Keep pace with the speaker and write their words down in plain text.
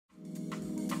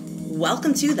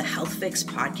Welcome to the Health Fix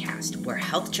podcast, where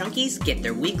health junkies get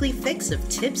their weekly fix of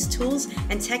tips, tools,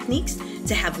 and techniques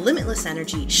to have limitless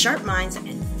energy, sharp minds,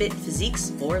 and fit physiques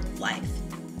for life.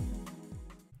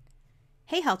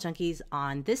 Hey, health junkies.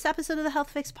 On this episode of the Health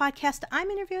Fix podcast, I'm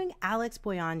interviewing Alex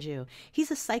Boianghu. He's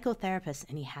a psychotherapist,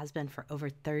 and he has been for over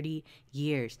 30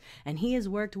 years. And he has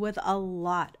worked with a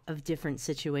lot of different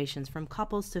situations, from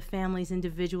couples to families,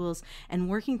 individuals, and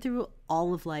working through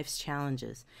all of life's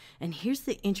challenges. And here's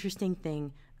the interesting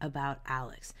thing about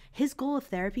Alex. His goal of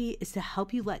therapy is to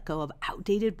help you let go of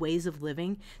outdated ways of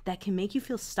living that can make you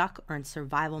feel stuck or in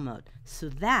survival mode, so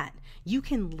that you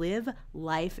can live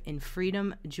life in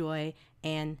freedom, joy,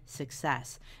 and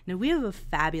success. Now, we have a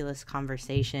fabulous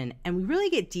conversation, and we really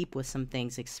get deep with some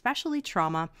things, especially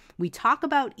trauma. We talk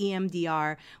about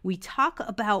EMDR, we talk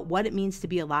about what it means to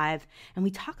be alive, and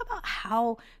we talk about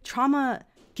how trauma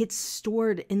gets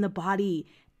stored in the body,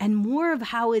 and more of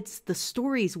how it's the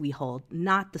stories we hold,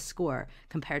 not the score,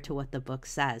 compared to what the book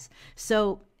says.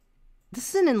 So this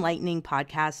is an enlightening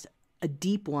podcast, a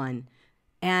deep one,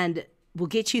 and will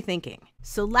get you thinking.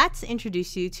 So let's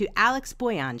introduce you to Alex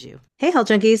Boianghu. Hey, health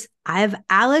junkies. I have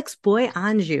Alex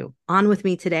Boianghu on with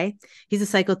me today. He's a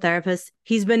psychotherapist.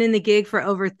 He's been in the gig for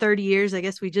over 30 years. I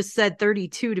guess we just said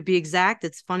 32 to be exact.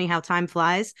 It's funny how time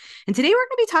flies. And today we're going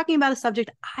to be talking about a subject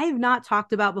I've not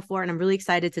talked about before, and I'm really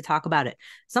excited to talk about it.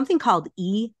 Something called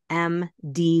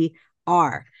EMDR.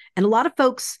 And a lot of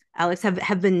folks, Alex,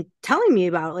 have been telling me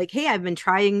about, like, hey, I've been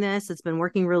trying this. It's been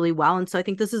working really well. And so I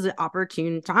think this is an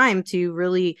opportune time to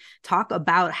really talk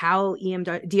about how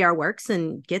EMDR works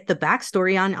and get the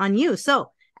backstory on you.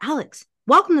 So, Alex,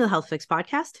 welcome to the Health Fix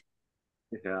podcast.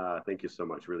 Yeah, thank you so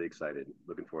much. Really excited.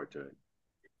 Looking forward to it.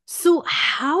 So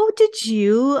how did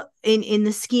you, in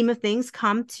the scheme of things,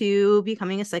 come to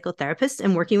becoming a psychotherapist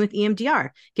and working with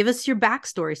EMDR? Give us your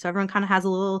backstory so everyone kind of has a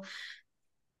little,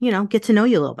 get to know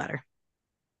you a little better.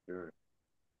 Sure.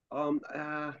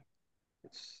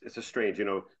 It's a strange,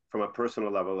 from a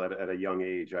personal level at a young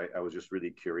age, I was just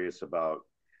really curious about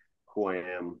who I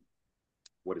am,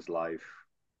 what is life,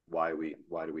 why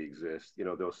do we exist?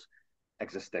 Those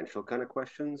existential kind of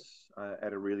questions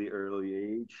at a really early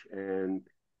age. And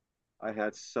I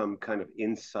had some kind of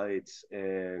insights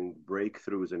and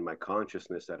breakthroughs in my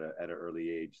consciousness at an early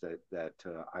age that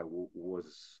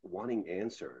was wanting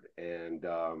answered. And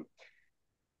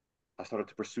I started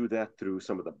to pursue that through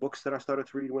some of the books that I started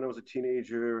to read when I was a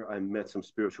teenager. I met some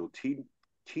spiritual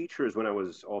teachers when I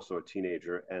was also a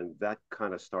teenager, and that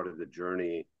kind of started the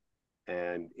journey.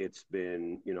 And it's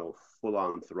been, full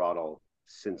on throttle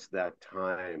since that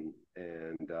time.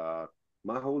 And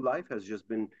my whole life has just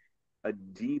been a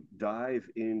deep dive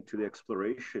into the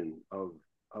exploration of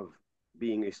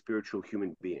being a spiritual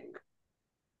human being.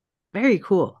 Very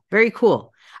cool. Very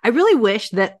cool. I really wish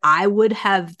that I would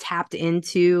have tapped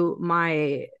into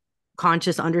my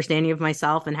conscious understanding of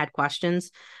myself and had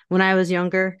questions when I was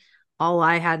younger. All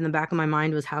I had in the back of my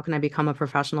mind was, how can I become a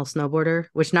professional snowboarder,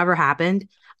 which never happened.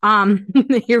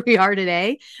 Here we are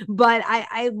today. But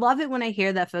I love it when I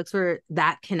hear that folks were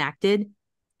that connected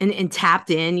and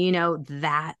tapped in,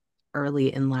 that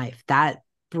early in life. That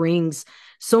brings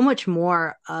so much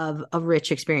more of a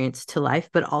rich experience to life,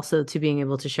 but also to being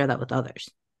able to share that with others.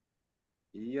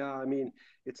 Yeah, I mean,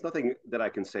 it's nothing that I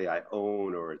can say I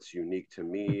own or it's unique to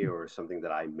me or something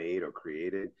that I made or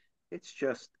created. It's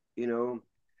just, I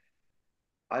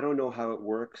don't know how it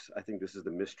works. I think this is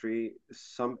the mystery.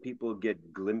 Some people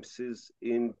get glimpses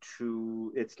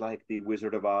into, it's like the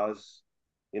Wizard of Oz.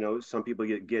 Some people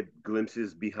get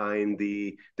glimpses behind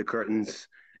the curtains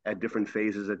at different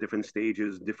phases, at different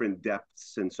stages, different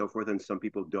depths, and so forth. And some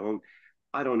people don't.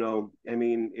 I don't know. I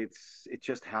mean, it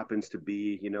just happens to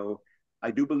be.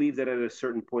 I do believe that at a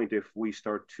certain point, if we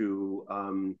start to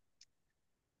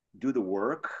do the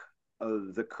work,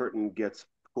 the curtain gets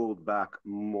pulled back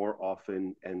more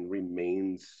often and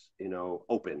remains,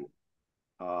 open.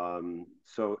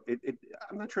 So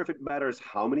I'm not sure if it matters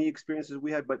how many experiences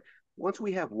we had, but once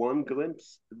we have one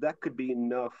glimpse, that could be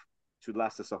enough to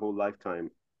last us a whole lifetime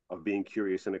of being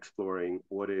curious and exploring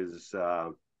what's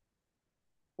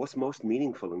most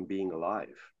meaningful in being alive.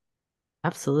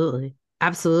 Absolutely.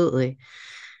 Absolutely.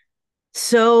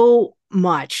 So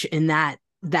much in that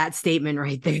statement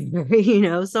right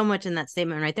there, so much in that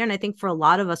statement right there. And I think for a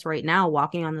lot of us right now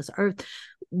walking on this earth,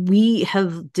 we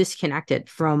have disconnected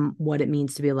from what it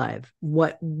means to be alive,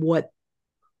 what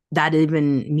that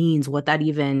even means, what that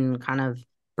even kind of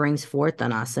brings forth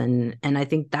in us. And I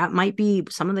think that might be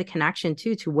some of the connection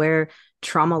too, to where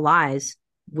trauma lies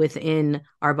within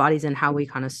our bodies and how we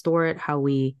kind of store it, how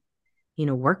we,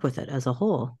 work with it as a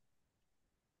whole.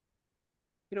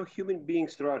 Human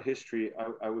beings throughout history,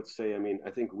 I would say, I mean,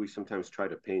 I think we sometimes try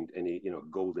to paint any,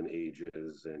 golden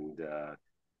ages and,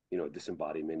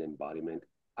 disembodiment, embodiment.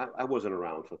 I wasn't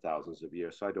around for thousands of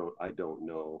years, so I don't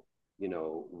know,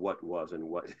 what was and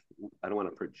what. I don't want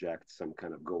to project some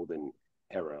kind of golden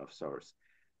era of sorts.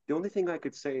 The only thing I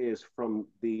could say is from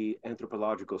the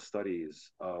anthropological studies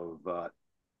of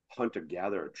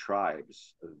hunter-gatherer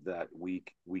tribes that we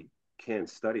can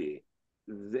study,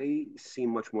 they seem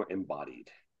much more embodied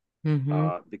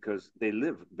Mm-hmm. because they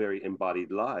live very embodied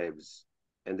lives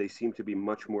and they seem to be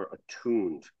much more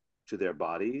attuned to their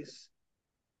bodies.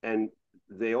 And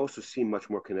they also seem much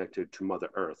more connected to Mother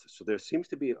Earth. So there seems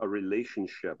to be a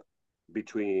relationship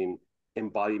between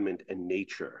embodiment and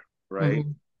nature, right?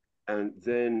 Mm-hmm. And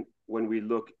then when we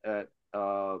look at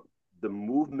the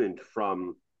movement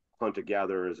from hunter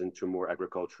gatherers into more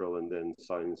agricultural and then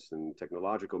science and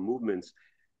technological movements,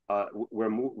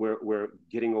 we're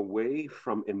getting away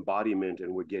from embodiment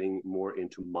and we're getting more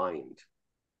into mind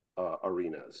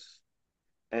arenas.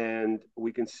 And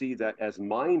we can see that as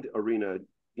mind arena,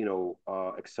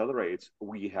 accelerates,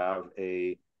 we have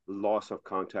a loss of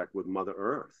contact with Mother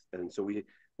Earth, and so we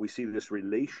see this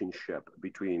relationship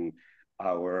between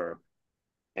our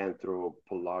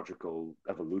anthropological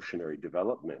evolutionary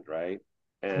development, right?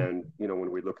 And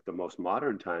when we look at the most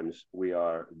modern times, we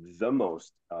are the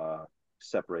most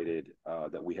separated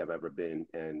that we have ever been,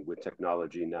 and with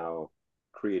technology now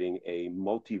creating a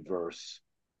multiverse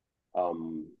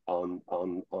online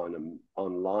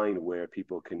where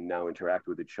people can now interact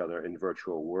with each other in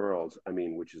virtual worlds. I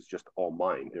mean, which is just all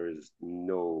mind. There is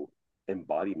no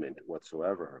embodiment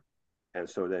whatsoever. And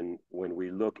so then when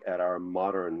we look at our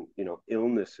modern,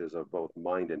 illnesses of both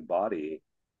mind and body,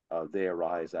 they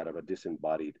arise out of a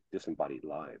disembodied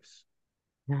lives,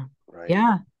 Yeah. right?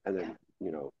 Yeah. And then,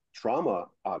 trauma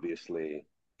obviously,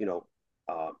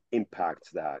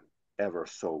 impacts that ever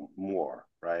so more,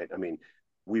 right? I mean,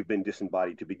 we've been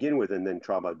disembodied to begin with, and then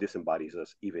trauma disembodies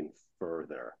us even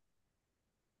further.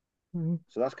 Mhm.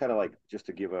 So that's kind of like just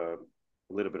to give a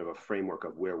little bit of a framework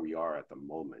of where we are at the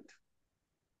moment.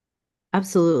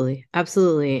 Absolutely.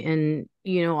 Absolutely. And,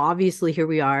 obviously here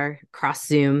we are cross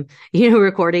Zoom,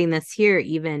 recording this here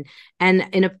even.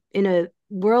 And in a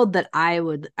world that I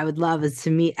would love is to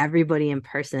meet everybody in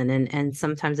person. And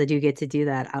sometimes I do get to do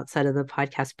that outside of the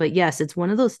podcast. But yes, it's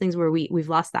one of those things where we've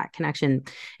lost that connection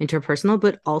interpersonal,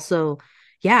 but also,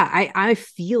 yeah, I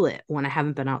feel it when I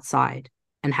haven't been outside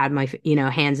and had my,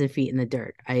 hands and feet in the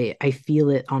dirt. I feel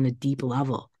it on a deep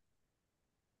level.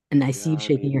 And I see Yeah, you I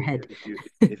shaking your mean, head.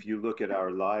 if you look at our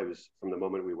lives from the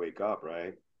moment we wake up,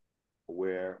 right?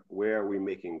 Where are we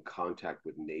making contact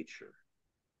with nature,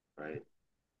 right?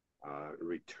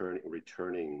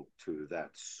 Returning to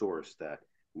that source that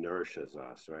nourishes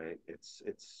us, right? It's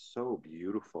so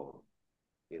beautiful,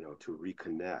 to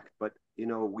reconnect. But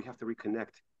we have to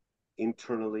reconnect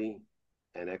internally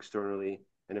and externally.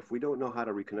 And if we don't know how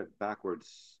to reconnect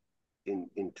backwards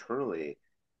internally,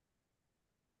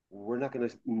 we're not going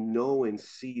to know and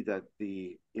see that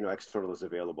the external is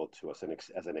available to us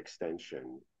as an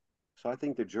extension. So I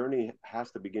think the journey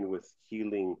has to begin with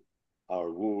healing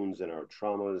our wounds and our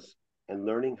traumas and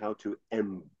learning how to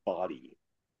embody.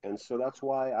 And so that's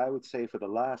why I would say for the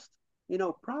last,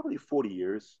 probably 40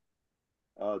 years,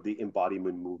 the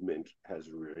embodiment movement has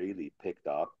really picked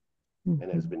up and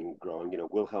has Mhm. been growing.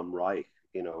 Wilhelm Reich,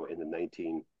 in the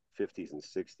 1950s and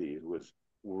 60s was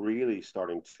really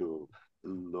starting to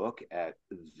look at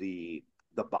the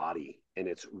body and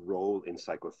its role in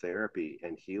psychotherapy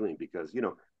and healing because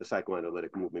the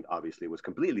psychoanalytic movement obviously was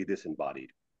completely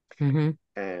disembodied, Mhm.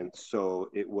 and so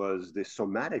it was this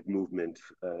somatic movement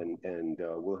and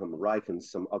Wilhelm Reich and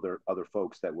some other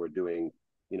folks that were doing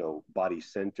body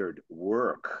centered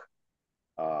work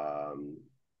um,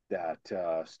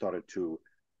 that started to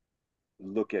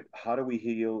look at how do we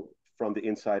heal from the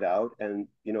inside out, and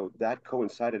that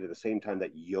coincided at the same time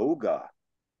that yoga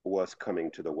was coming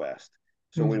to the West.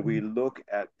 So when we Mhm. look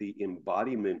at the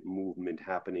embodiment movement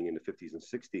happening in the 50s and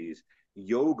 60s,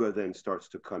 yoga then starts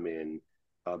to come in,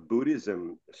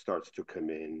 Buddhism starts to come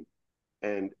in,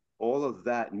 and all of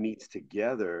that meets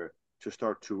together to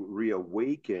start to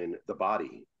reawaken the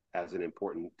body as an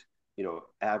important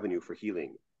avenue for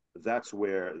healing. That's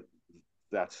where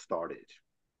that started.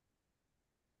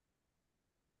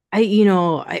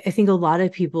 I think a lot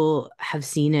of people have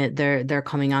seen it. They're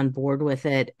coming on board with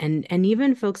it. And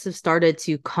even folks have started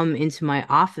to come into my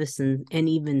office and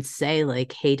even say,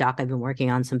 like, hey doc, I've been working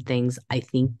on some things. I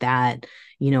think that,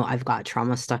 I've got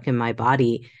trauma stuck in my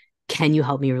body. Can you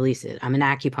help me release it? I'm an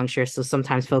acupuncturist, so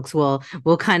sometimes folks will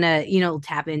kind of,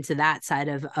 tap into that side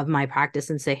of my practice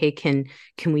and say, hey, can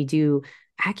we do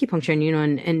acupuncture,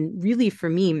 and and really for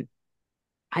me,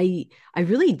 I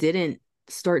really didn't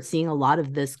start seeing a lot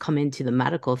of this come into the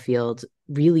medical field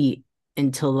really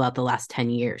until about the last 10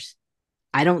 years.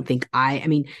 I don't think I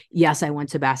mean, yes, I went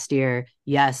to Bastyr.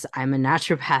 Yes, I'm a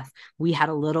naturopath. We had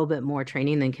a little bit more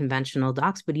training than conventional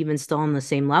docs, but even still on the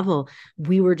same level,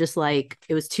 we were just like,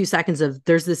 it was 2 seconds of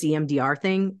there's this EMDR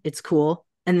thing. It's cool.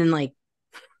 And then like,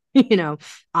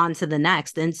 on to the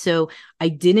next. And so I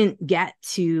didn't get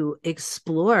to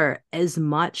explore as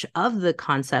much of the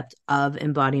concept of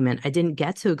embodiment. I didn't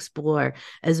get to explore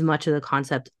as much of the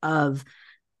concept of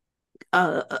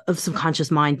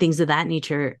subconscious mind, things of that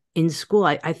nature in school.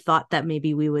 I thought that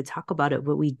maybe we would talk about it,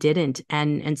 but we didn't.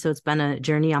 And so it's been a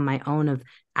journey on my own of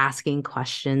asking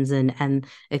questions and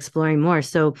exploring more.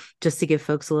 So just to give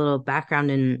folks a little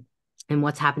background in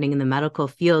what's happening in the medical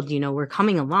field, we're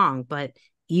coming along, but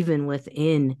even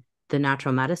within the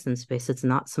natural medicine space, it's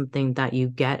not something that you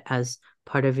get as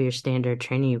part of your standard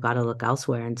training. You got to look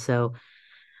elsewhere. And so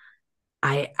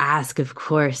I ask, of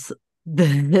course,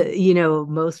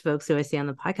 most folks who I see on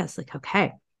the podcast, like,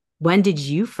 okay, when did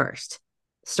you first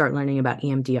start learning about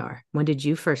EMDR? When did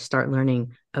you first start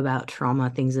learning about trauma,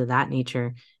 things of that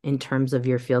nature in terms of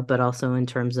your field, but also in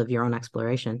terms of your own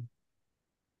exploration?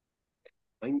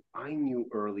 I knew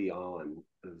early on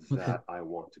Okay. that I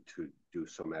wanted to do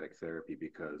somatic therapy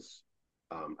because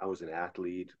I was an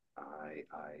athlete. I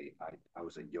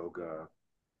was a yoga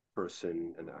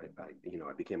person, and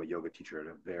I became a yoga teacher at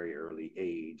a very early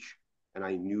age, and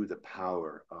I knew the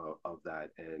power of that.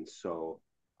 And so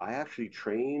I actually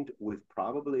trained with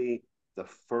probably the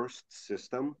first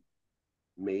system,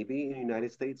 maybe in the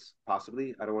United States,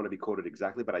 possibly. I don't want to be quoted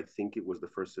exactly, but I think it was the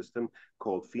first system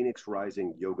called Phoenix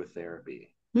Rising Yoga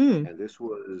Therapy. Hmm. And this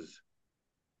was,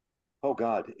 oh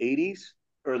God, 80s,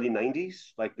 early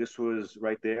 90s. Like this was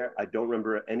right there. I don't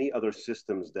remember any other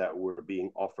systems that were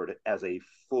being offered as a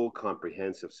full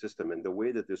comprehensive system. And the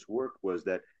way that this worked was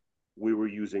that we were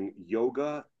using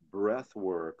yoga, breath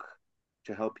work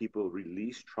to help people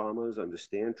release traumas,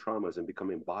 understand traumas, and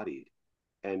become embodied.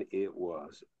 And it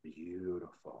was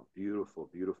beautiful, beautiful,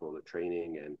 beautiful, the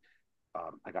training. And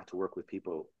I got to work with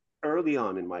people early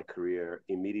on in my career,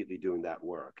 immediately doing that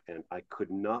work. And I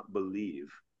could not believe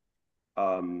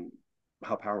um,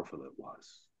 how powerful it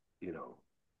was, you know.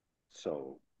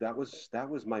 So that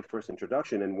was my first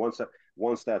introduction, and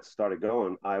once that started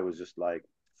going, I was just like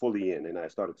fully in, and I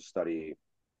started to study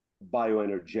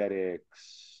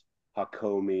bioenergetics,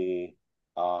 Hakomi.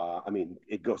 I mean,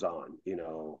 it goes on,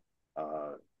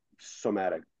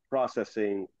 somatic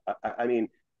processing. I mean,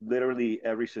 literally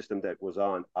every system that was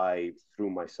on, I threw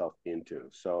myself into.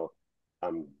 So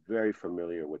I'm very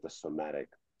familiar with the somatic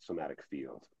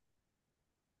field,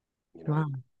 you know. Wow.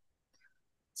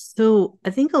 So I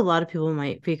think a lot of people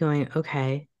might be going,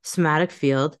 okay, somatic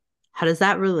field, how does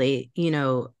that relate,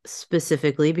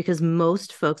 specifically? Because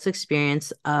most folks'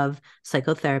 experience of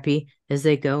psychotherapy is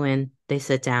they go in, they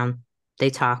sit down, they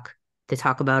they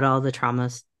talk about all the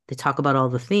traumas, they talk about all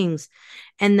the things,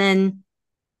 and then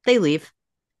they leave.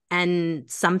 And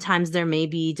sometimes there may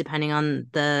be, depending on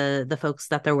the folks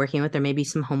that they're working with, there may be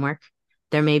some homework,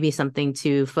 there may be something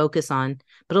to focus on,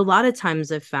 but a lot of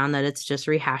times I've found that it's just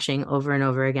rehashing over and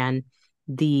over again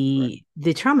Right.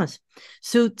 the traumas.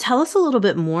 So tell us a little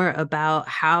bit more about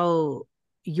how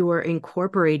you're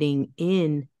incorporating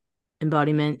in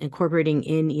embodiment, incorporating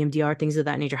in EMDR, things of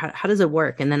that nature. How does it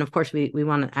work? And then of course I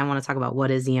want to talk about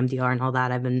what is EMDR and all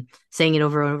that. I've been saying it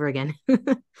over and over again.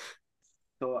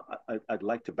 So I'd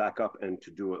like to back up and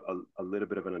to do a little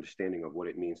bit of an understanding of what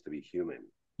it means to be human.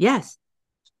 Yes.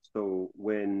 So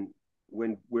when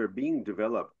we're being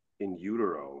developed in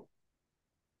utero,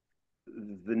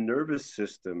 the nervous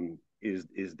system is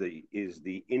the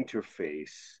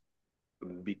interface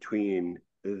between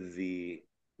the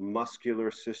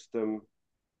muscular system,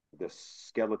 the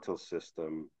skeletal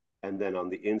system, and then on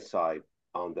the inside,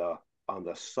 on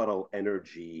the subtle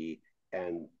energy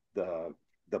and the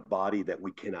body that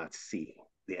we cannot see,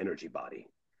 the energy body.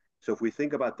 So if we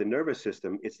think about the nervous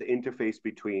system, it's the interface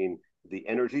between the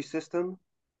energy system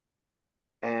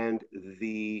and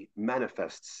the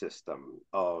manifest system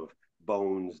of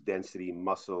bones, density,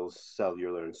 muscles,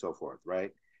 cellular, and so forth, right?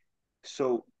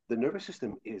 So the nervous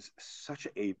system is such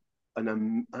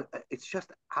it's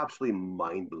just absolutely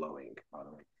mind blowing, by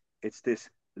the way. It's this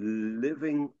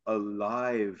living,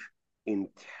 alive,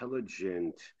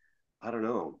 intelligent, I don't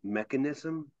know,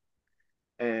 mechanism.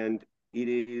 And it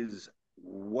is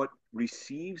what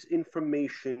receives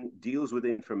information, deals with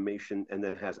information, and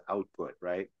then has output,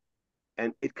 right?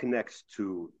 And it connects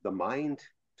to the mind,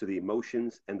 to the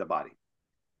emotions, and the body.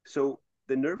 So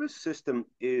the nervous system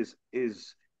is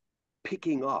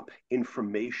picking up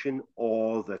information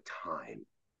all the time,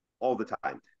 all the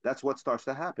time. That's what starts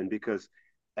to happen because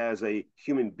as a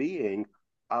human being,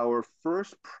 our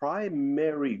first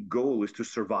primary goal is to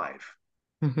survive.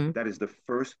 Mm-hmm. That is the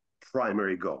first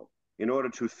primary goal. In order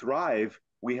to thrive,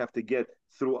 we have to get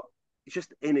through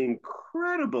just an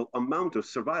incredible amount of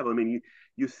survival. I mean,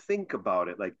 you think about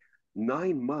it, like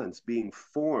 9 months being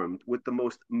formed with the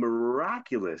most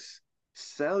miraculous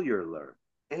cellular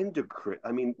endocrine.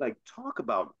 I mean, like talk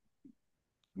about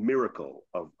miracle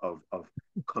of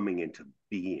coming into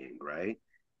being, right?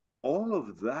 All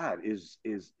of that is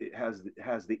it has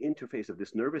the interface of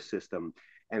this nervous system,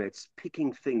 and it's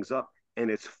picking things up, and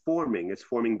it's forming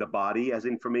the body as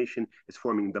information, it's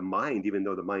forming the mind, even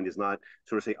though the mind is not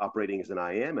sort of say operating as an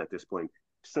I am at this point.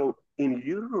 So in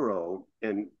utero,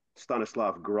 and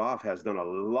Stanislav Grof has done a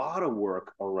lot of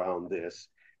work around this,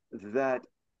 that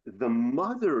the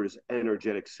mother's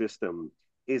energetic system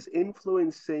is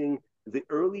influencing the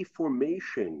early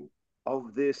formation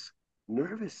of this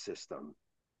nervous system.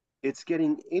 It's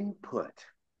getting input.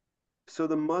 So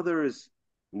the mother's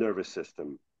nervous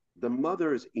system, the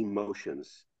mother's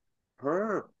emotions,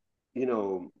 her, you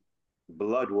know,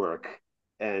 blood work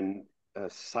and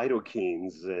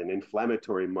cytokines and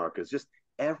inflammatory markers, just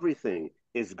everything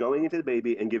is going into the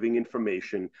baby and giving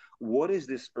information. What is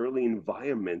this early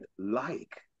environment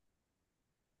like?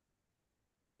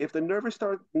 If the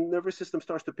nervous system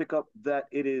starts to pick up that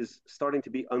it is starting to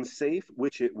be unsafe,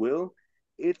 which it will,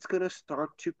 it's going to start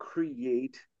to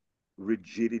create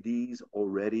rigidities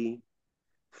already,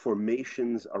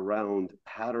 formations around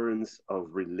patterns of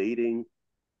relating,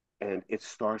 and it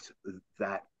starts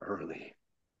that early.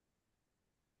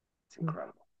 It's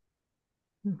incredible,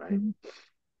 right? Mm-hmm.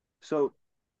 So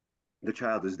the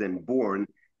child is then born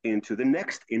into the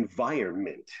next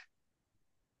environment.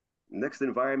 Next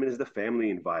environment is the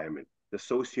family environment, the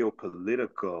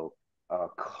socio-political,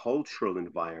 cultural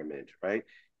environment, right?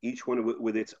 Each one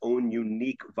with its own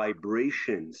unique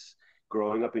vibrations.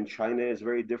 Growing up in China is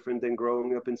very different than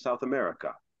growing up in South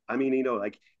America. I mean,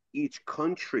 like each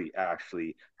country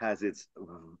actually has its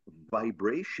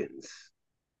vibrations,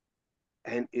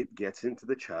 and it gets into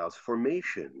the child's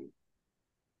formation,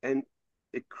 and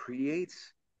it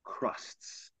creates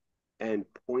crusts and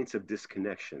points of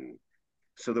disconnection.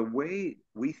 So the way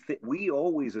we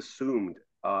always assumed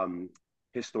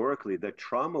historically that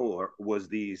trauma was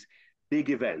these big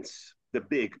events, the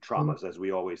big traumas, as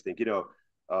we always think,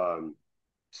 um,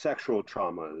 sexual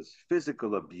traumas,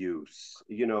 physical abuse,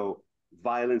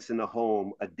 violence in the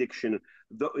home, addiction.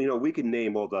 We can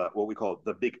name all the what we call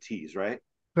the big T's, right?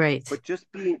 Right. But just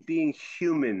being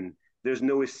human, there's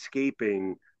no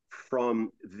escaping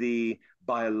from the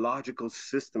biological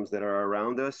systems that are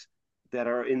around us that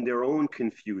are in their own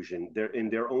confusion, they're in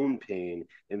their own pain,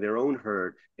 in their own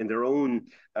hurt, in their own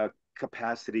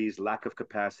capacities, lack of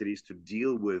capacities to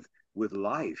deal with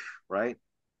life, right?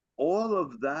 All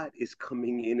of that is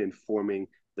coming in and forming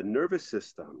the nervous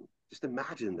system. Just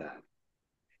imagine that.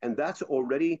 And that's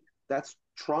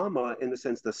trauma in the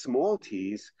sense the small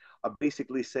t's are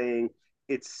basically saying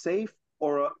it's safe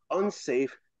or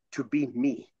unsafe to be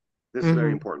me. This is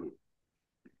very Mm-hmm. important.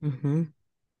 Mm-hmm.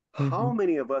 How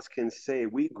many of us can say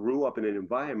we grew up in an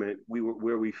environment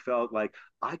where we felt like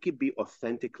I could be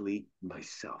authentically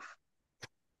myself?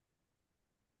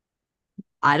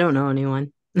 I don't know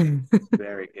anyone.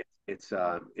 It's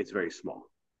very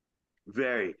small,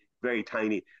 very very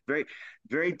tiny,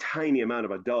 very tiny amount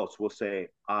of adults will say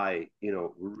I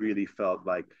really felt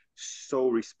like so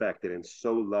respected and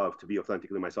so loved to be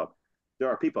authentically myself. There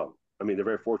are people, I mean, they're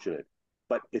very fortunate,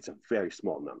 but it's a very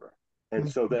small number. And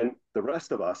so then the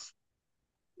rest of us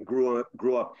grew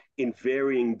up in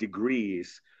varying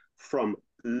degrees, from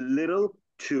little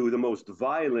to the most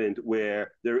violent,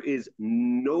 where there is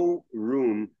no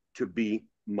room to be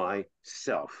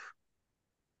myself.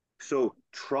 So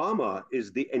trauma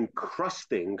is the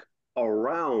encrusting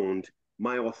around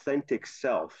my authentic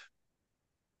self.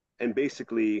 And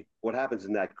basically, what happens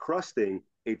in that crusting,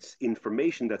 it's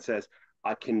information that says,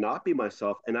 I cannot be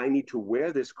myself, and I need to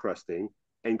wear this crusting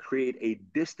and create a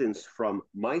distance from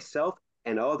myself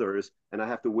and others. And I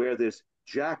have to wear this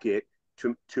jacket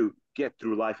to get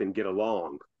through life and get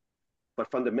along. But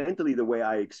fundamentally, the way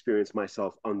I experience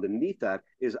myself underneath that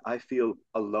is I feel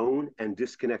alone and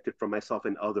disconnected from myself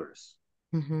and others.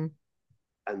 Mm-hmm.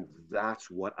 And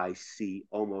that's what I see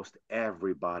almost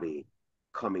everybody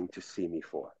coming to see me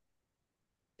for: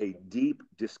 a deep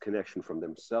disconnection from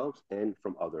themselves and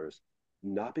from others,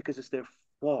 not because it's their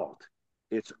fault.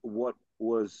 It's what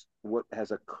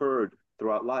has occurred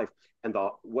throughout life. And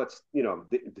the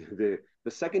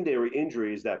secondary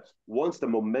injury is that once the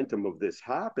momentum of this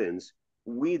happens,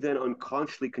 we then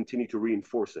unconsciously continue to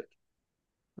reinforce it.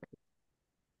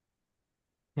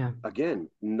 Yeah. Again,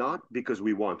 not because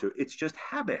we want to, it's just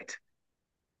habit.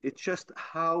 It's just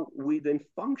how we then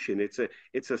function. It's a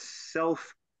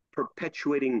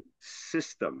self-perpetuating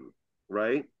system,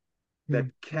 right? That Mm-hmm.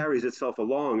 carries itself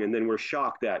along. And then we're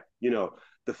shocked that,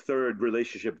 the third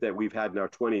relationship that we've had in our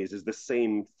 20s is the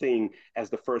same thing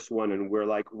as the first one. And we're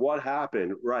like, what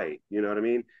happened? Right. You know what I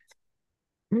mean?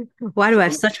 Why do I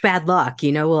have Some, such bad luck?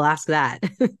 We'll ask that.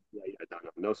 yeah, yeah,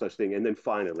 no such thing. And then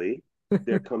finally,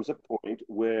 there comes a point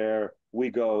where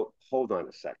we go, hold on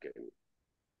a second.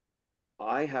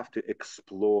 I have to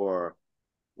explore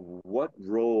what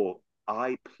role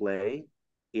I play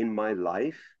in my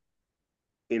life,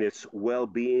 in its well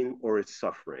being or its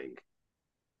suffering.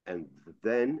 And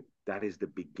then that is the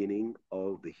beginning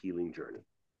of the healing journey.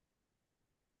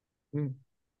 Mm.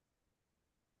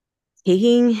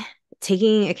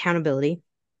 Taking accountability,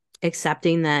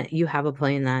 accepting that you have a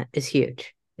play in that is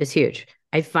huge. Is huge.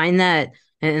 I find that,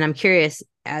 and I'm curious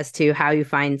as to how you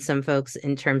find some folks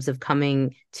in terms of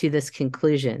coming to this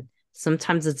conclusion.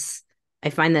 Sometimes I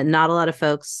find that not a lot of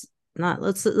folks, not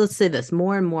let's say this,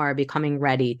 more and more are becoming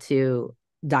ready to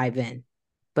dive in,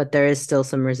 but there is still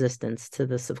some resistance to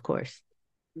this, of course.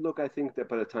 Look, I think that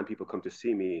by the time people come to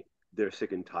see me, they're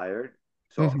sick and tired.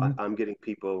 So Mm-hmm. I'm getting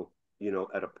people,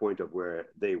 at a point of where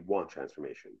they want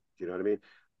transformation. Do you know what I mean?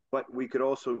 But we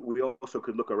also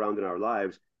could look around in our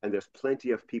lives, and there's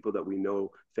plenty of people that we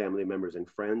know, family members and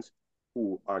friends,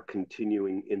 who are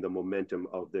continuing in the momentum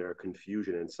of their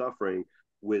confusion and suffering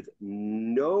with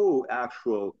no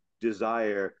actual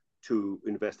desire to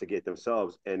investigate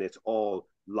themselves. And it's all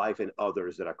life and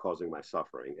others that are causing my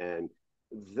suffering. And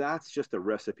that's just a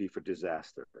recipe for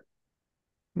disaster.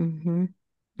 Mm-hmm.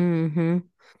 Mm-hmm.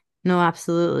 No,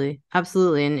 absolutely.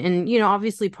 Absolutely. And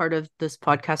obviously part of this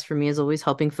podcast for me is always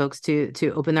helping folks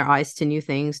to open their eyes to new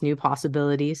things, new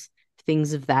possibilities,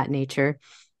 things of that nature.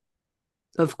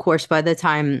 Of course, by the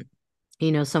time,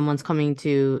 someone's coming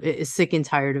to is sick and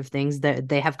tired of things, that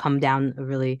they have come down a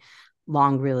really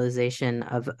long realization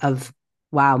of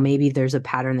wow, maybe there's a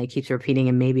pattern that keeps repeating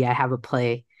and maybe I have a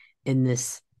play in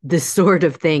this sort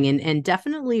of thing. And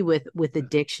definitely with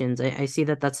addictions, I see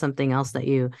that that's something else that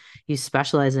you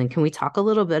specialize in. Can we talk a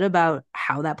little bit about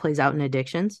how that plays out in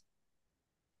addictions?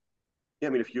 Yeah,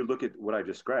 I mean, if you look at what I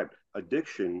described,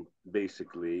 addiction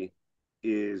basically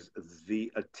is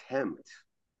the attempt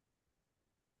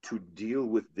to deal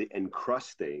with the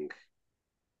encrusting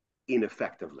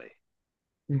ineffectively.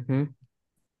 Mm-hmm.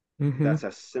 Mm-hmm. That's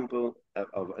as simple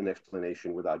of an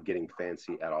explanation without getting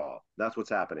fancy at all. That's what's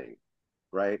happening,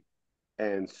 right?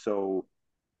 And so,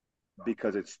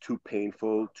 because it's too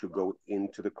painful to go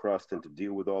into the crust and to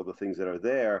deal with all the things that are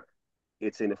there,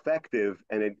 it's ineffective,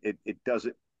 and it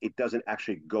doesn't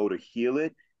actually go to heal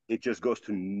it. It just goes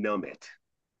to numb it.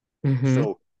 Mm-hmm.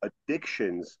 So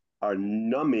addictions are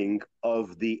numbing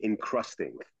of the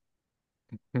encrusting.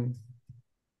 Mm-hmm.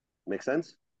 Make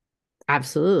sense?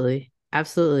 Absolutely.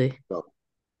 Absolutely. So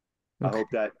I Okay. hope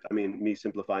that, I mean, me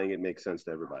simplifying it makes sense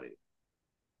to everybody.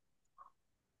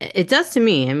 It does to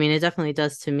me. I mean, it definitely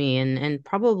does to me, and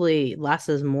probably less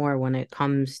is more when it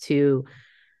comes to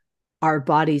our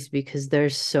bodies because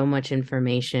there's so much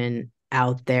information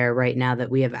out there right now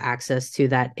that we have access to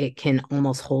that it can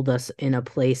almost hold us in a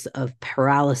place of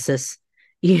paralysis,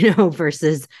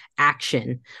 versus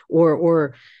action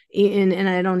or and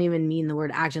I don't even mean the word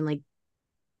action. Like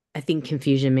I think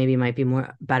confusion maybe might be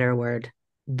more better word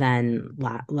than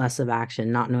less of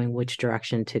action, not knowing which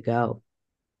direction to go.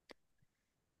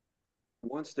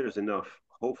 Once there's enough,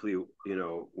 hopefully,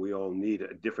 we all need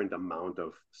a different amount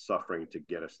of suffering to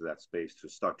get us to that space to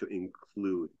start to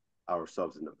include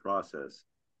ourselves in the process.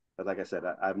 But like I said,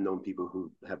 I've known people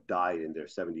who have died in their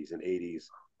 70s and 80s,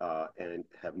 and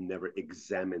have never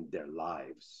examined their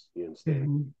lives. You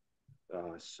understand?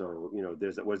 Mm-hmm. So,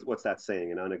 there's what's that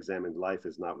saying? An unexamined life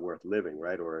is not worth living,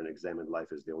 right? Or an examined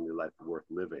life is the only life worth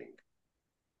living,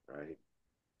 right?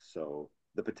 So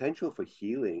the potential for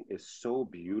healing is so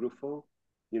beautiful.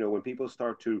 When people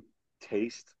start to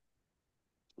taste,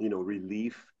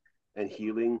 relief and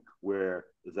healing, where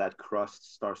that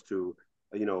crust starts to,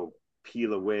 you know,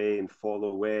 peel away and fall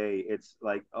away, it's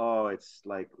like, oh, it's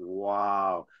like,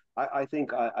 wow. I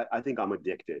think I'm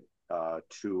addicted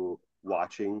to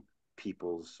watching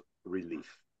people's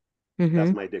relief. That's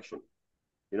Mm-hmm. my addiction,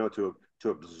 to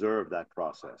observe that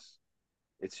process.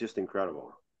 It's just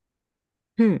incredible.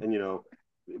 Hmm. And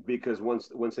because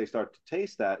once they start to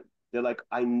taste that, they're like,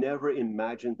 I never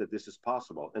imagined that this is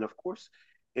possible. And of course,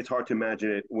 it's hard to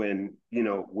imagine it when,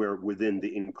 we're within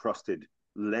the encrusted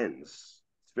lens.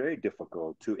 It's very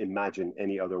difficult to imagine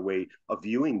any other way of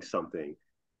viewing something.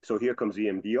 So here comes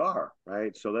EMDR,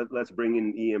 right? So let's bring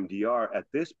in EMDR at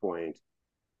this point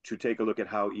to take a look at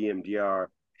how EMDR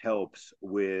helps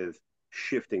with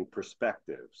shifting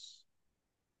perspectives.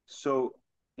 So,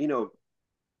 you know,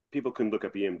 people can look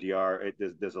up EMDR.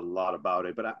 There's a lot about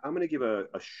it, but I'm going to give a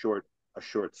short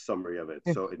summary of it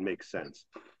so it makes sense.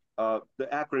 The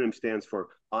acronym stands for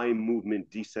eye movement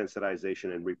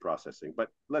desensitization and reprocessing, but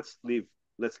let's leave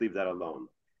that alone.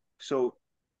 So,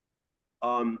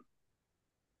 um,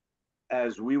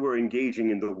 as we were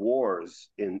engaging in the wars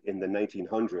in the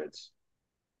 1900s,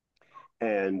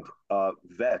 and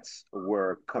vets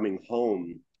were coming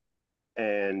home,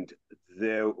 and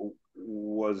there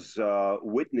was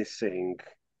witnessing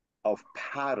of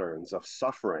patterns of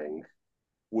suffering,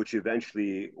 which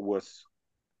eventually was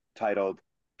titled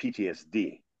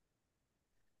PTSD.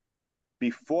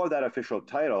 Before that official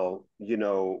title,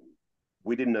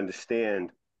 we didn't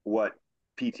understand what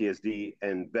PTSD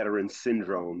and veteran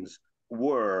syndromes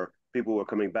were. People were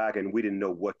coming back and we didn't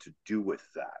know what to do with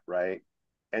that, right?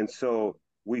 And so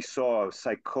we saw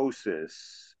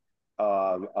psychosis,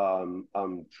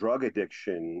 drug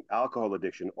addiction, alcohol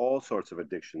addiction, all sorts of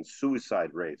addictions, suicide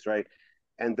rates, right?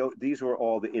 And these were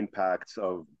all the impacts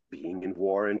of being in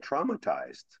war and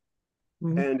traumatized.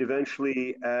 Mhm. And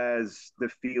eventually, as the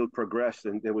field progressed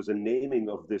and there was a naming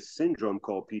of this syndrome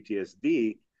called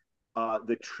PTSD,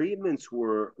 the treatments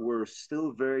were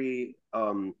still very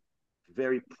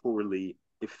poorly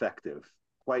effective,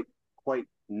 quite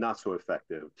not so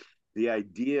effective. The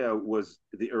idea was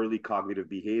the early cognitive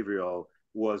behavioral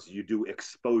was you do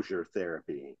exposure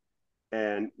therapy,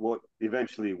 and what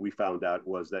eventually we found out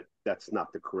was that that's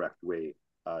not the correct way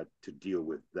to deal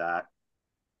with that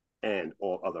and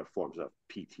all other forms of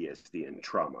PTSD and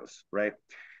traumas, right?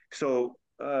 So,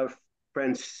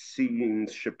 Francine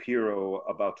Shapiro,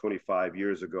 about 25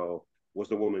 years ago, was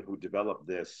the woman who developed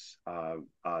this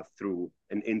through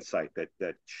an insight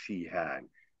that she had.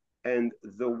 And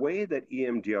the way that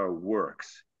EMDR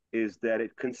works is that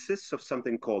it consists of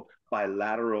something called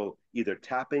bilateral, either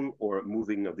tapping or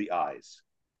moving of the eyes.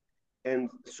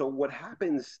 And so, what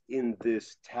happens in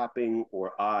this tapping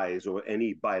or eyes or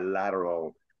any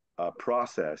bilateral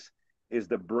process is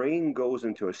the brain goes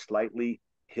into a slightly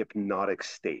hypnotic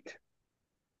state.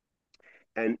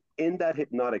 And in that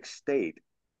hypnotic state,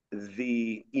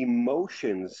 the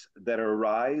emotions that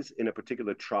arise in a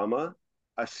particular trauma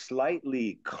are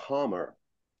slightly calmer.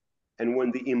 And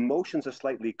when the emotions are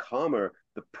slightly calmer,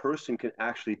 the person can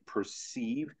actually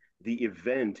perceive the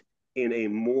event in a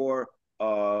more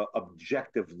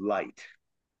objective light.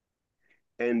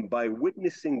 And by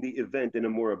witnessing the event in a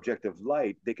more objective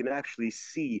light, they can actually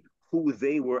see who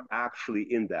they were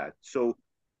actually in that. So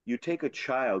you take a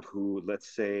child who,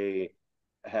 let's say,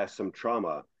 has some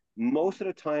trauma, most of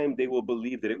the time they will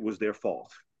believe that it was their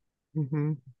fault.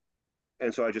 Mhm.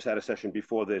 And so I just had a session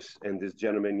before this, and this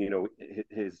gentleman,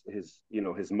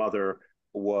 his mother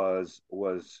was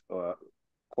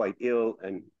quite ill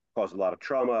and caused a lot of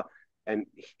trauma, and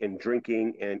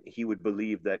drinking, and he would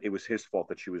believe that it was his fault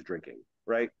that she was drinking,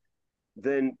 right?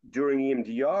 Then during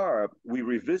EMDR, we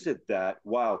revisit that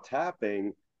while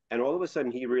tapping, and all of a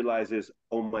sudden he realizes,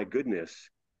 oh my goodness,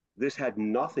 this had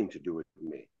nothing to do with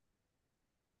me.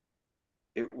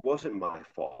 It wasn't my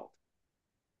fault.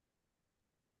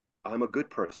 I'm a good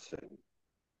person.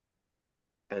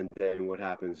 And then what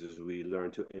happens is we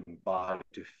learn to embody,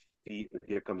 to feel.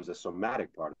 Here comes the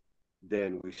somatic part.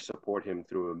 Then we support him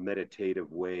through a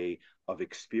meditative way of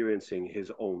experiencing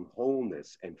his own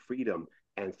wholeness and freedom,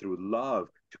 and through love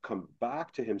to come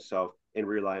back to himself and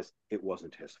realize it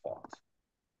wasn't his fault.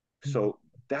 So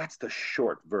that's the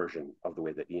short version of the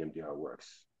way that EMDR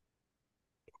works.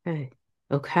 Okay.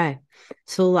 Okay.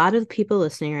 So a lot of the people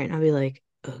listening right now be like,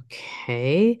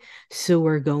 okay, so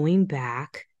we're going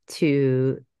back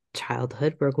to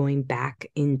childhood. We're going back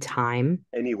in time.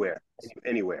 Anywhere.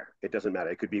 It doesn't matter.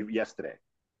 It could be yesterday,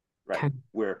 right? Okay.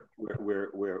 We're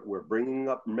bringing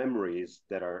up memories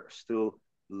that are still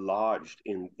lodged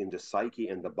in the psyche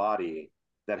and the body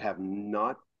that have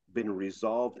not been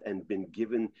resolved and been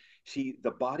given. See,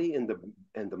 the body and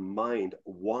the mind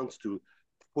wants to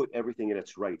put everything in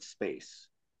its right space.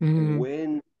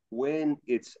 Mhm. When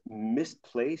it's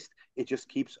misplaced, it just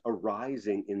keeps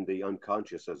arising in the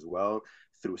unconscious as well,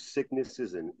 through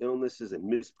sicknesses and illnesses and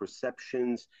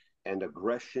misperceptions and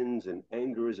aggressions and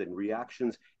angers and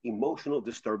reactions, emotional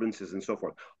disturbances, and so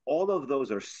forth. All of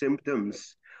those are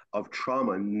symptoms of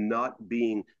trauma not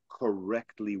being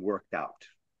correctly worked out.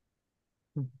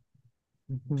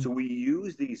 Mhm. So we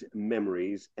use these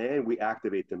memories and we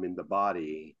activate them in the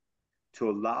body to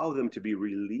allow them to be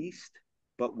released,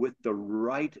 but with the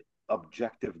right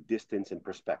objective distance and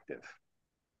perspective.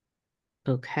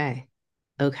 Okay.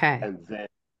 Okay. And then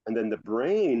and then the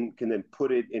brain can then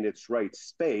put it in its right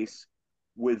space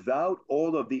without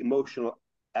all of the emotional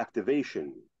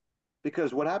activation.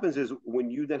 Because what happens is when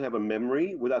you then have a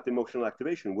memory without the emotional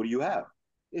activation, what do you have?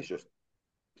 It's just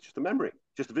it's just a memory,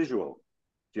 just a visual.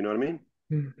 Do you know what I mean?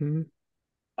 Hmm.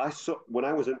 I saw when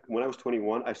I was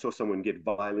 21, I saw someone get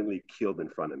violently killed in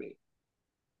front of me,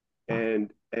 Wow.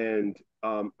 and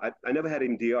I never had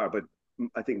EMDR, but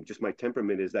I think just my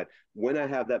temperament is that when I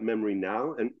have that memory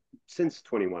now, and since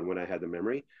 21, when I had the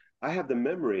memory, I have the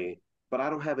memory, but I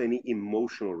don't have any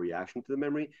emotional reaction to the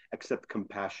memory except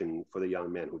compassion for the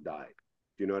young man who died.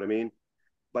 Do you know what I mean?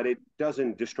 But it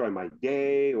doesn't destroy my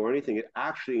day or anything. It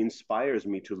actually inspires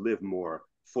me to live more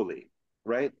fully,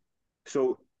 right?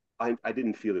 So I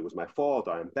didn't feel it was my fault,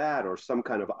 or I'm bad, or some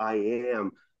kind of I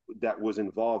am that was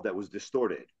involved that was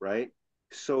distorted, right?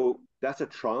 So that's a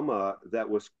trauma that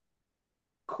was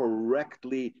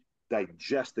correctly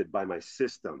digested by my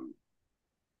system.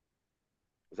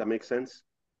 Does that make sense?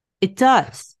 It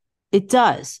does. It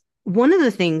does. One of the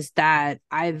things that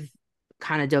I've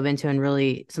kind of dove into and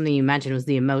really something you mentioned was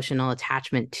the emotional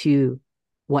attachment to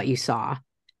what you saw.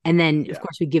 And then, of Yeah.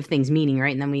 course, we give things meaning,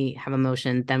 right? And then we have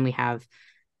emotion, then we have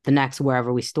the next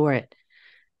wherever we store it.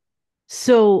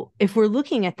 So if we're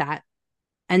looking at that,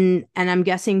 and I'm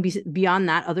guessing beyond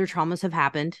that, other traumas have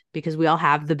happened because we all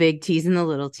have the big T's and the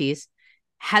little T's.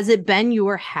 Has it been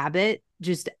your habit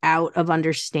just out of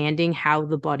understanding how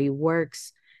the body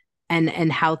works and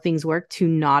how things work to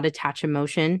not attach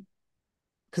emotion?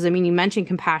 Because I mean, you mentioned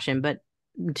compassion, but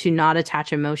to not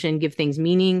attach emotion, give things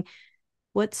meaning.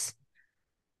 What's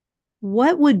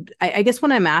what would I guess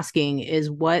what I'm asking is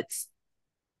what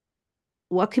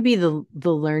could be the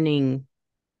learning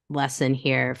lesson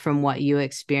here from what you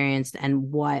experienced and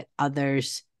what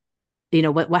others,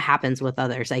 what happens with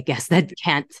others, I guess, that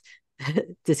can't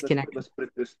disconnect. Let's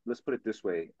put it this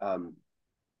way.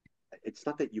 It's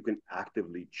not that you can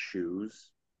actively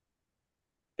choose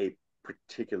a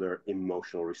particular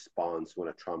emotional response when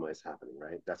a trauma is happening,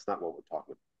 right? That's not what we're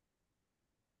talking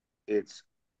about. It's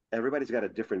everybody's got a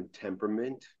different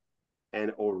temperament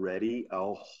and already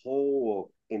a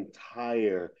whole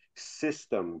entire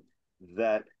system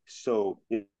that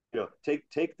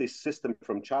take this system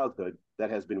from childhood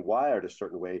that has been wired a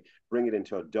certain way, bring it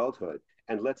into adulthood,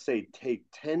 and let's say take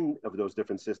 10 of those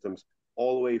different systems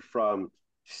all the way from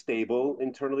stable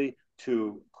internally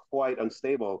to quite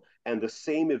unstable, and the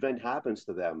same event happens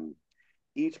to them.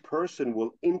 Each person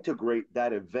will integrate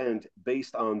that event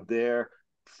based on their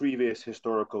previous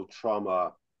historical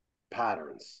trauma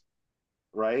patterns,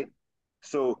 right?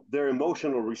 So their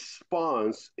emotional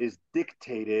response is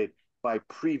dictated by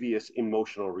previous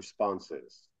emotional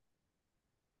responses.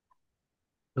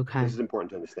 This Okay. is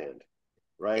important to understand,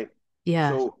 right?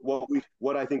 Yeah. So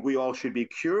what I think we all should be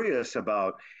curious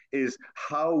about is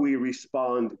how we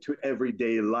respond to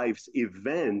everyday life's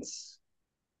events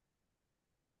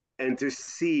and to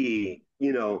see,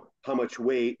 how much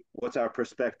weight, what's our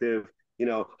perspective,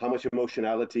 how much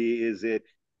emotionality is it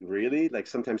really? Like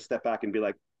sometimes step back and be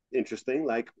like, interesting,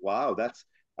 like, wow, that's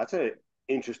a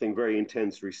interesting, very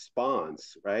intense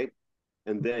response, right?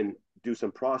 And then do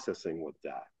some processing with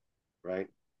that, right?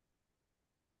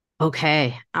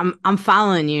 Okay. I'm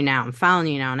following you now. I'm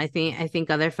following you now. And I think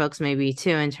other folks may be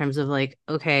too, in terms of like,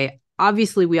 okay,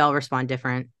 obviously we all respond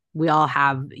different. We all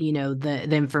have, the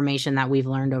information that we've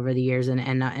learned over the years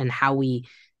and how we,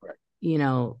 Right. you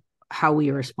know, how we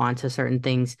Yeah. respond to certain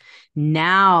things.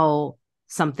 Now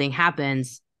something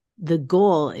happens. The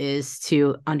goal is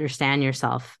to understand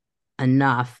yourself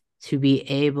enough to be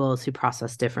able to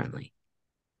process differently.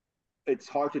 It's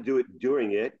hard to do it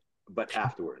during it, but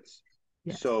afterwards.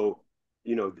 Yes. So,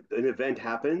 an event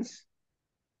happens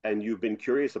and you've been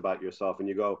curious about yourself and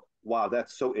you go, wow,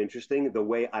 that's so interesting the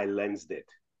way I lensed it,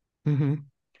 Mm-hmm.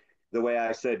 the way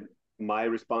I said my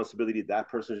responsibility, that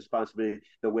person's responsibility,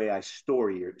 the way I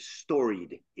storied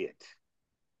it,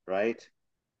 right?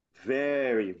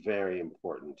 Very, very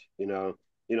important.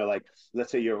 Like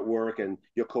let's say you're at work and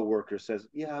your coworker says,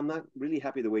 "Yeah, I'm not really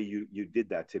happy the way you did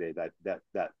that today. Those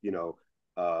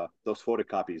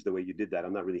photocopies, the way you did that,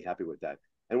 I'm not really happy with that."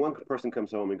 And one person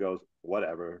comes home and goes,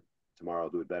 "Whatever. Tomorrow I'll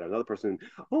do it better." Another person,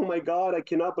 "Oh my God, I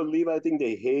cannot believe I think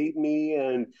they hate me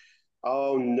and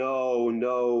oh no,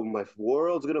 no, my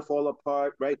world's gonna fall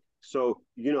apart, right?" So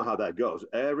you know how that goes.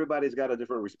 Everybody's got a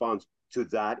different response to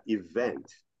that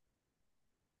event.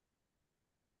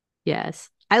 Yes.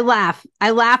 I laugh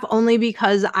only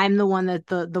because I'm the one that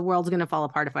the world's going to fall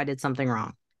apart if I did something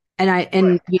wrong. And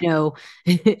Correct. you know,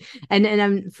 and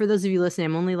I'm, for those of you listening,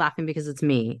 I'm only laughing because it's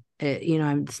me. You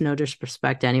know, it's no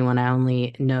disrespect to anyone. I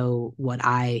only know what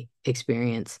I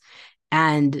experience.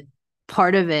 And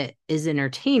part of it is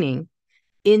entertaining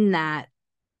in that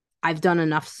I've done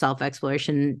enough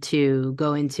self-exploration to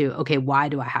go into, okay, why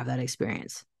do I have that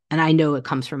experience? And I know it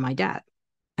comes from my dad.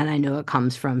 And I know it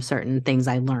comes from certain things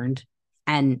I learned.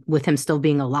 And with him still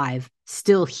being alive,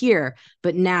 still here,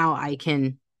 but now I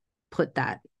can put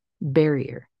that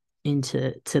barrier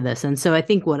into this. And so I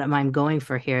think what I'm going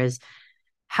for here is,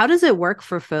 how does it work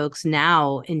for folks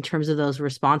now in terms of those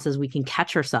responses? We can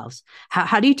catch ourselves.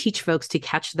 How do you teach folks to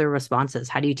catch their responses?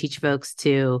 How do you teach folks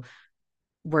to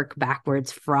work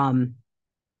backwards from,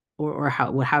 or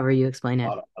however you explain it?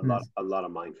 A lot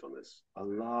of mindfulness, a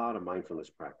lot of mindfulness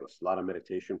practice, a lot of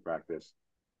meditation practice,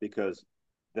 because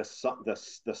the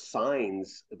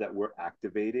signs that were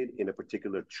activated in a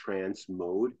particular trance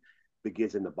mode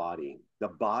begins in the body. The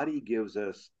body gives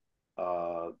us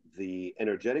the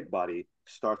energetic body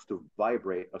starts to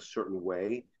vibrate a certain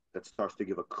way that starts to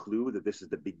give a clue that this is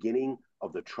the beginning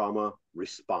of the trauma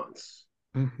response,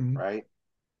 Mm-hmm. right?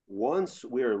 Once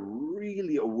we're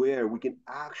really aware, we can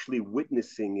actually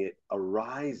witnessing it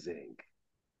arising.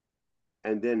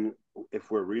 And then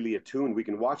if we're really attuned, we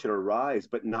can watch it arise,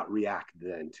 but not react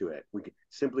then to it. We can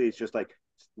simply, it's just like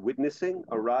witnessing,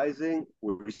 arising.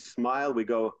 We smile, we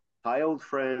go, hi, old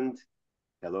friend.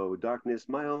 Hello, darkness,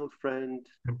 my old friend.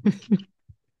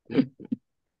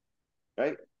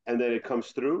 Right? And then it comes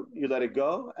through, you let it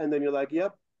go, and then you're like,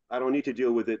 yep, I don't need to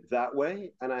deal with it that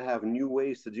way. And I have new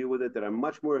ways to deal with it that are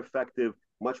much more effective,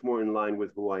 much more in line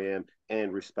with who I am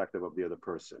and respective of the other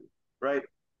person. Right?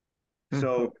 Mm-hmm.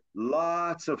 So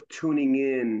lots of tuning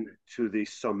in to the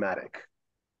somatic.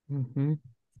 Mm-hmm.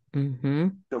 Mm-hmm.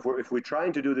 So if we're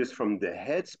trying to do this from the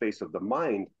headspace of the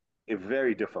mind, it's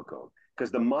very difficult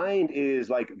because the mind is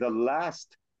like the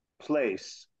last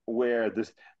place where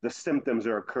the symptoms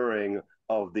are occurring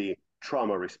of the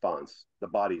trauma response. The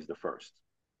body's the first.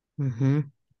 Mm-hmm.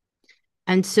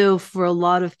 And so, for a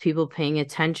lot of people paying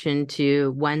attention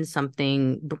to when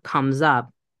something comes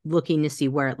up, looking to see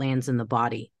where it lands in the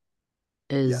body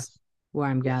is Yes, where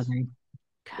I'm yes. gathering.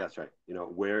 That's right. You know,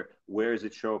 where does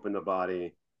it show up in the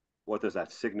body? What does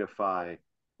that signify?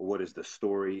 What is the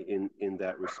story in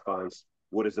that response?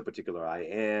 What is the particular I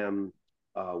am?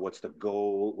 What's the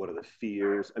goal? What are the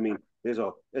fears? I mean, there's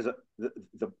a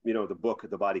the book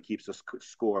The Body Keeps the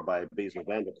Score by Basil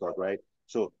van der Kolk, right?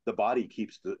 So the body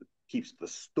keeps the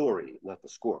story, not the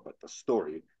score, but the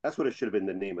story. That's what it should have been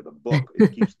the name of the book.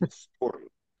 It keeps the story,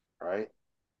 right?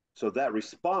 So that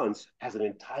response has an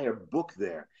entire book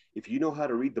there. If you know how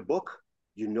to read the book,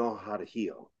 you know how to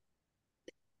heal.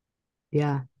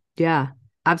 Yeah. Yeah.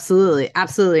 Absolutely.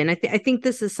 Absolutely. And I think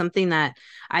this is something that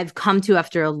I've come to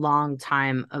after a long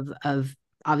time of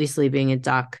obviously being a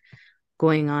doc,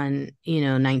 going on,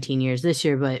 19 years this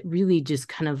year, but really just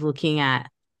kind of looking at,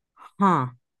 huh,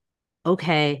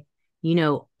 okay,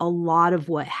 a lot of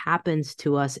what happens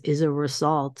to us is a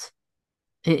result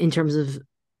in terms of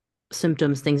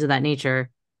symptoms, things of that nature,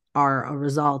 are a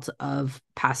result of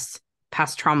past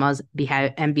traumas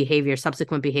and behavior,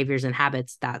 subsequent behaviors and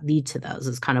habits that lead to those,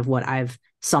 is kind of what I've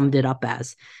summed it up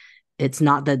as. It's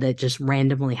not that just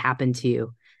randomly happened to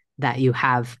you that you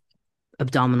have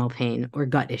abdominal pain or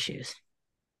gut issues.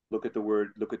 Look at the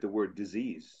word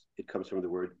disease. It comes from the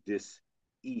word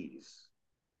dis-ease.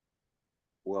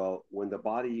 Well, when the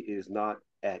body is not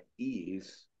at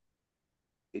ease,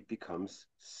 it becomes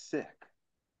sick.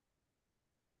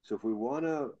 So if we want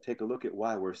to take a look at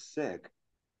why we're sick,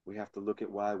 we have to look at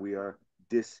why we are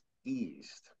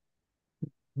diseased.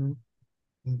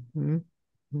 Mm-hmm.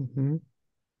 Mm-hmm.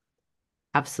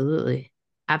 Absolutely.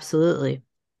 Absolutely.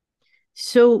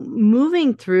 So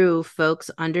moving through folks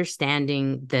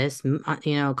understanding this,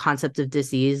 concept of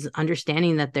disease,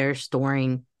 understanding that they're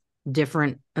storing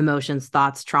different emotions,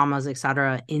 thoughts, traumas,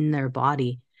 etc., in their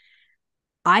body.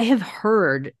 I have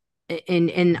heard,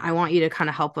 and I want you to kind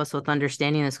of help us with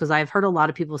understanding this, because I've heard a lot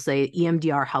of people say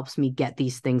EMDR helps me get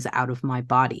these things out of my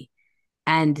body.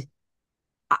 And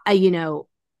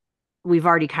we've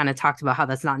already kind of talked about how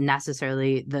that's not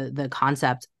necessarily the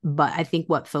concept, but I think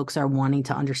what folks are wanting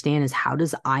to understand is, how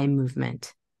does eye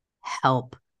movement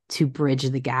help to bridge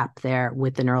the gap there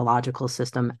with the neurological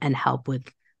system and help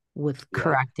with Yeah.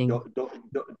 correcting.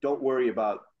 Don't worry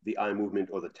about the eye movement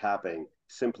or the tapping.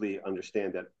 Simply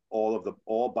understand that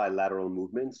all bilateral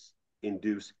movements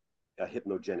induce a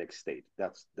hypnogenic state.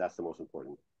 That's the most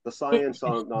important. The science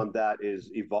on that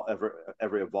is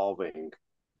ever evolving.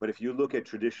 But if you look at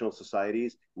traditional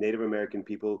societies, Native American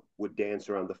people would dance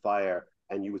around the fire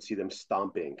and you would see them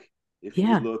stomping.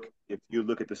 Yeah. If you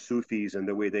look at the Sufis and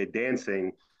the way they're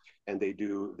dancing and they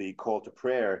do the call to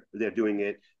prayer, they're doing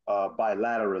it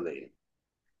bilaterally.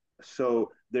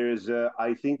 So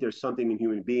I think there's something in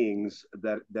human beings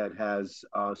that has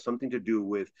something to do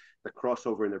with the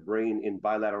crossover in the brain in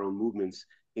bilateral movements,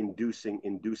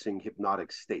 inducing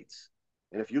hypnotic states.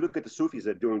 And if you look at the Sufis,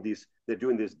 they're doing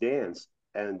this dance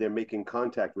and they're making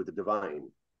contact with the divine.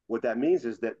 What that means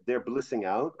is that they're blissing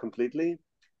out completely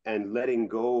and letting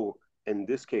go. In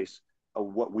this case,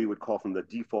 of what we would call from the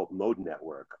default mode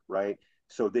network, right?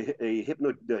 So the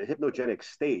hypnogenic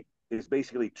state is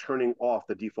basically turning off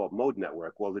the default mode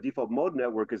network. Well, the default mode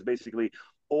network is basically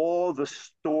all the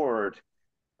stored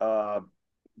uh,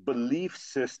 belief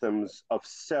systems of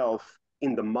self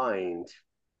in the mind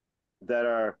that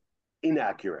are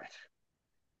inaccurate.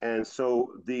 And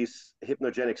so these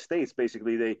hypnogenic states,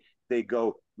 basically, they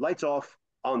go lights off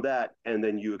on that, and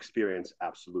then you experience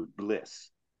absolute bliss.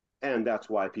 And that's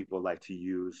why people like to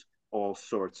use all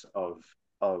sorts of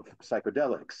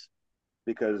psychedelics,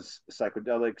 because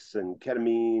psychedelics and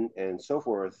ketamine and so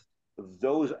forth,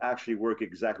 those actually work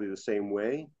exactly the same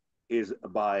way, is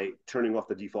by turning off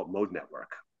the default mode network.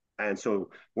 And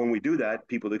so when we do that,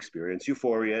 people experience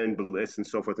euphoria and bliss and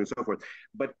so forth and so forth.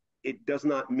 But it does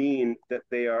not mean that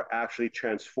they are actually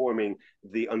transforming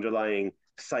the underlying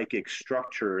psychic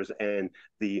structures and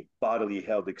the bodily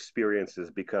held experiences,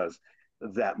 because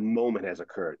that moment has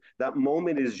occurred. That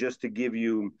moment is just to give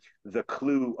you the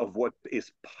clue of what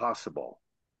is possible.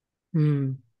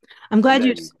 Mm. I'm And glad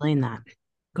you then explained that.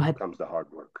 Go ahead. comes the hard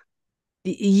work.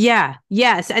 Yeah.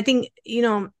 Yes. I think,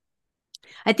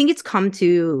 I think it's come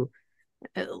to,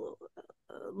 uh,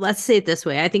 let's say it this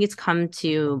way. I think it's come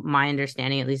to my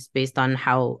understanding, at least based on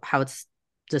how it's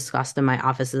discussed in my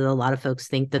office, is a lot of folks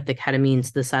think that the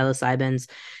ketamines, the psilocybins,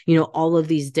 all of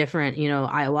these different,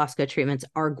 ayahuasca treatments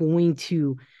are going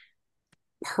to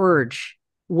purge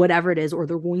whatever it is, or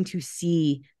they're going to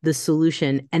see the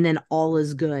solution and then all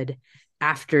is good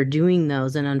after doing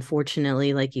those. And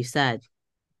unfortunately, like you said,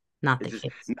 not It the just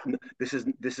case.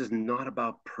 this is not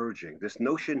about purging. This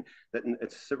notion that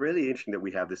it's really interesting that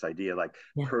we have this idea like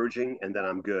Yeah. purging and then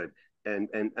I'm good. And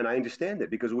I understand it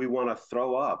because we want to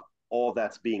throw up all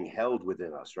that's being held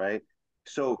within us, right?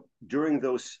 So during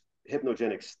those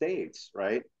hypnogenic states,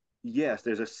 right? Yes,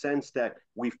 there's a sense that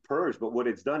we've purged, but what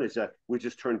it's done is that we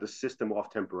just turned the system off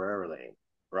temporarily,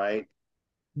 right?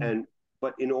 And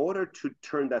but in order to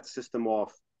turn that system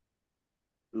off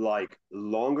like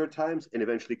longer times and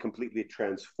eventually completely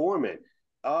transform it,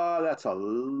 that's a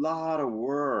lot of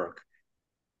work.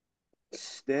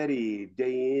 Steady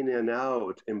day in and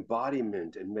out,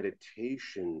 embodiment and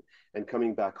meditation, and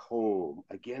coming back home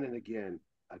again and again,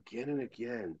 again and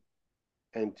again.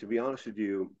 And to be honest with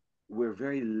you, we're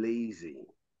very lazy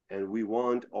and we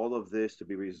want all of this to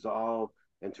be resolved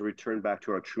and to return back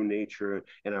to our true nature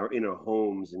and our inner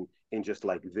homes and just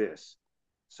like this.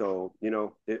 So,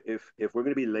 if we're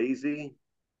going to be lazy,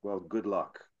 well, good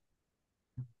luck.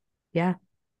 Yeah.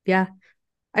 Yeah.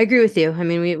 I agree with you. I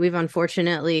mean, we've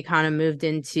unfortunately kind of moved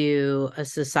into a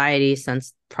society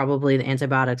since probably the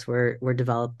antibiotics were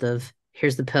developed of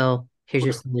here's the pill, here's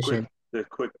your Quick, solution.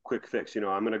 quick fix. I'm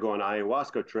going to go on an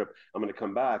ayahuasca trip. I'm going to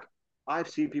come back. I've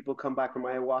seen people come back from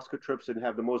ayahuasca trips and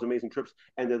have the most amazing trips,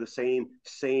 and they're the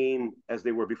same as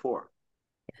they were before.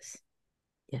 Yes.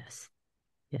 Yes.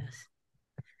 Yes.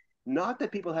 Not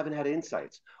that people haven't had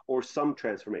insights or some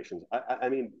transformations. I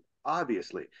mean,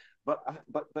 obviously, but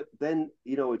then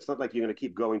it's not like you're going to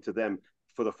keep going to them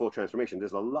for the full transformation.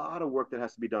 There's a lot of work that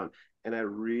has to be done, and I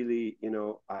really,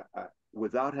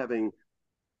 without having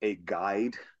a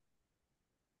guide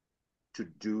to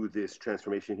do this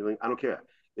transformation healing, I don't care.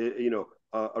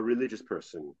 A religious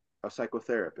person, a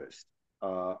psychotherapist,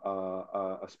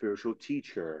 a spiritual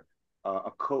teacher,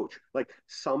 a coach, like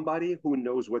somebody who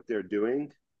knows what they're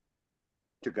doing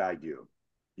to guide you.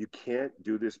 You can't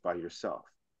do this by yourself.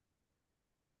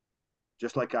 I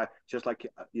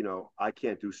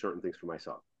can't do certain things for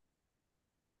myself.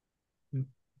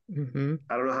 Mm-hmm.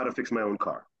 I don't know how to fix my own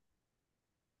car.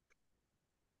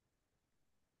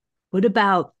 What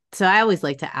about, so I always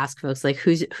like to ask folks like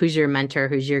who's your mentor,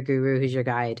 who's your guru, who's your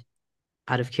guide,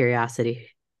 out of curiosity,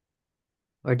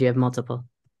 or do you have multiple?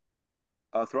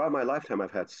 Throughout my lifetime,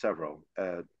 I've had several.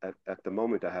 At the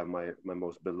moment, I have my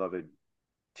most beloved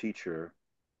teacher,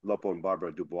 Lopon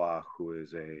Barbara Dubois, who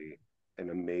is an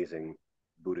amazing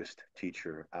Buddhist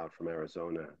teacher out from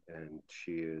Arizona, and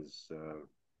she is,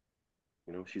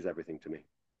 she's everything to me.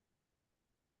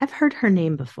 I've heard her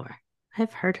name before.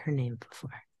 I've heard her name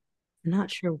before. I'm not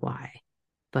sure why.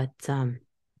 but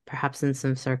perhaps in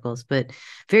some circles. But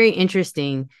very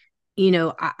interesting.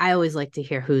 I always like to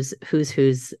hear who's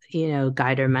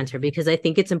guide or mentor, because I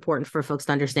think it's important for folks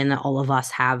to understand that all of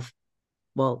us have,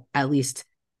 well, at least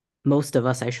most of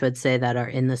us, I should say, that are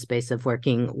in the space of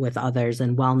working with others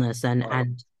and wellness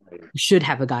and should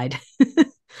have a guide.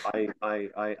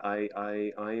 I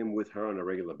am with her on a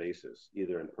regular basis,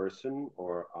 either in person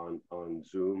or on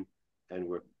Zoom, and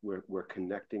we're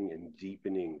connecting and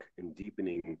deepening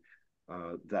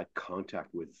that contact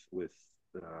with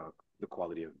the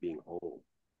quality of being whole.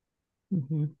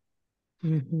 Mm-hmm.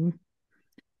 Mm-hmm.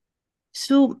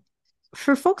 So,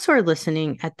 for folks who are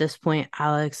listening at this point,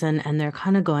 Alex, and they're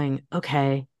kind of going,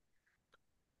 okay,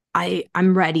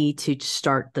 I'm ready to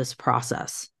start this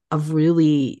process of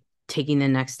really taking the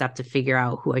next step to figure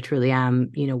out who I truly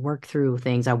am, work through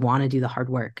things. I want to do the hard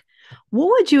work. What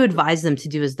would you advise them to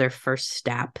do as their first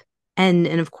step? And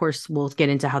of course, we'll get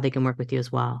into how they can work with you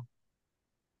as well.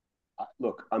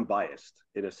 Look, I'm biased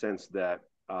in a sense that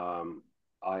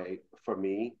for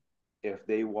me, if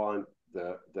they want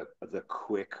the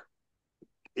quickest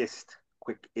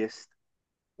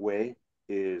way,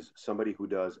 is somebody who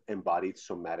does embodied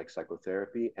somatic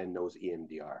psychotherapy and knows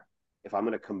EMDR. If I'm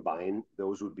going to combine,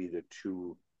 those would be the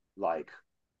two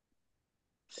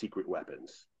secret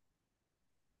weapons.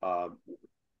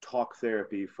 Talk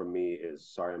therapy for me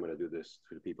is, sorry, I'm going to do this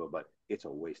to people, but it's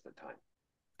a waste of time.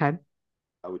 Okay.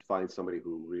 I would find somebody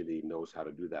who really knows how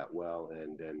to do that well,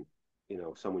 and then,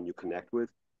 someone you connect with,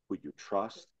 who you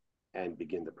trust, and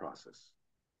begin the process.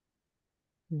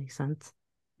 Makes sense.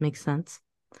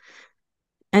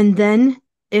 And then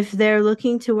if they're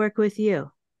looking to work with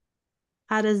you,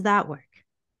 how does that work?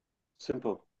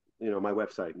 Simple. My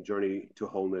website,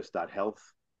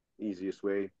 journeytowholeness.health, easiest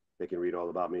way. They can read all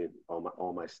about me,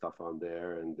 all my stuff on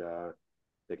there, and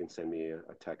they can send me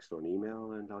a text or an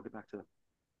email, and I'll get back to them.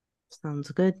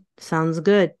 Sounds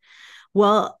good.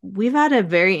 Well, we've had a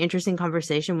very interesting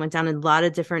conversation, went down a lot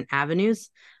of different avenues.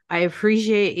 I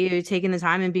appreciate you taking the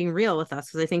time and being real with us,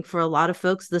 because I think for a lot of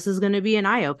folks, this is going to be an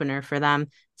eye opener for them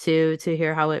to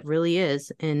hear how it really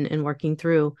is in working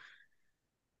through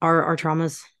our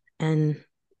traumas and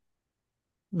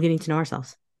getting to know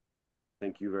ourselves.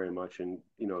 Thank you very much. And,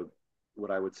 what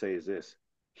I would say is this: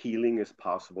 healing is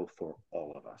possible for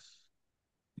all of us.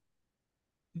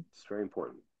 It's very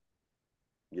important.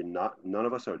 None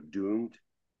of us are doomed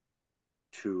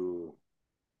to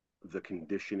the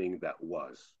conditioning that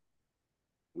was.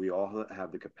 We all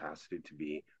have the capacity to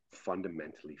be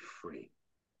fundamentally free.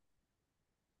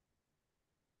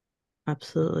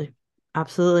 Absolutely.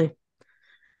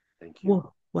 Thank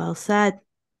you. Well said.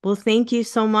 Well, thank you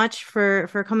so much for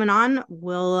coming on.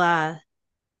 We'll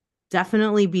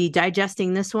definitely be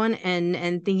digesting this one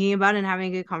and thinking about it and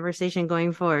having a good conversation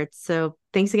going forward. So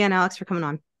thanks again, Alex, for coming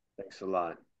on. Thanks a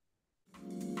lot.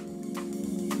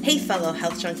 Hey, fellow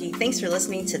health junkie. Thanks for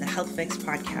listening to the Health Fix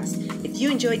podcast. If you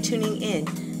enjoyed tuning in,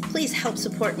 please help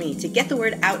support me to get the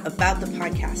word out about the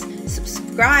podcast.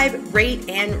 Subscribe, rate,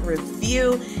 and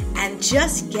review, and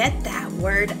just get that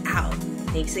word out.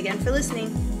 Thanks again for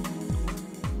listening.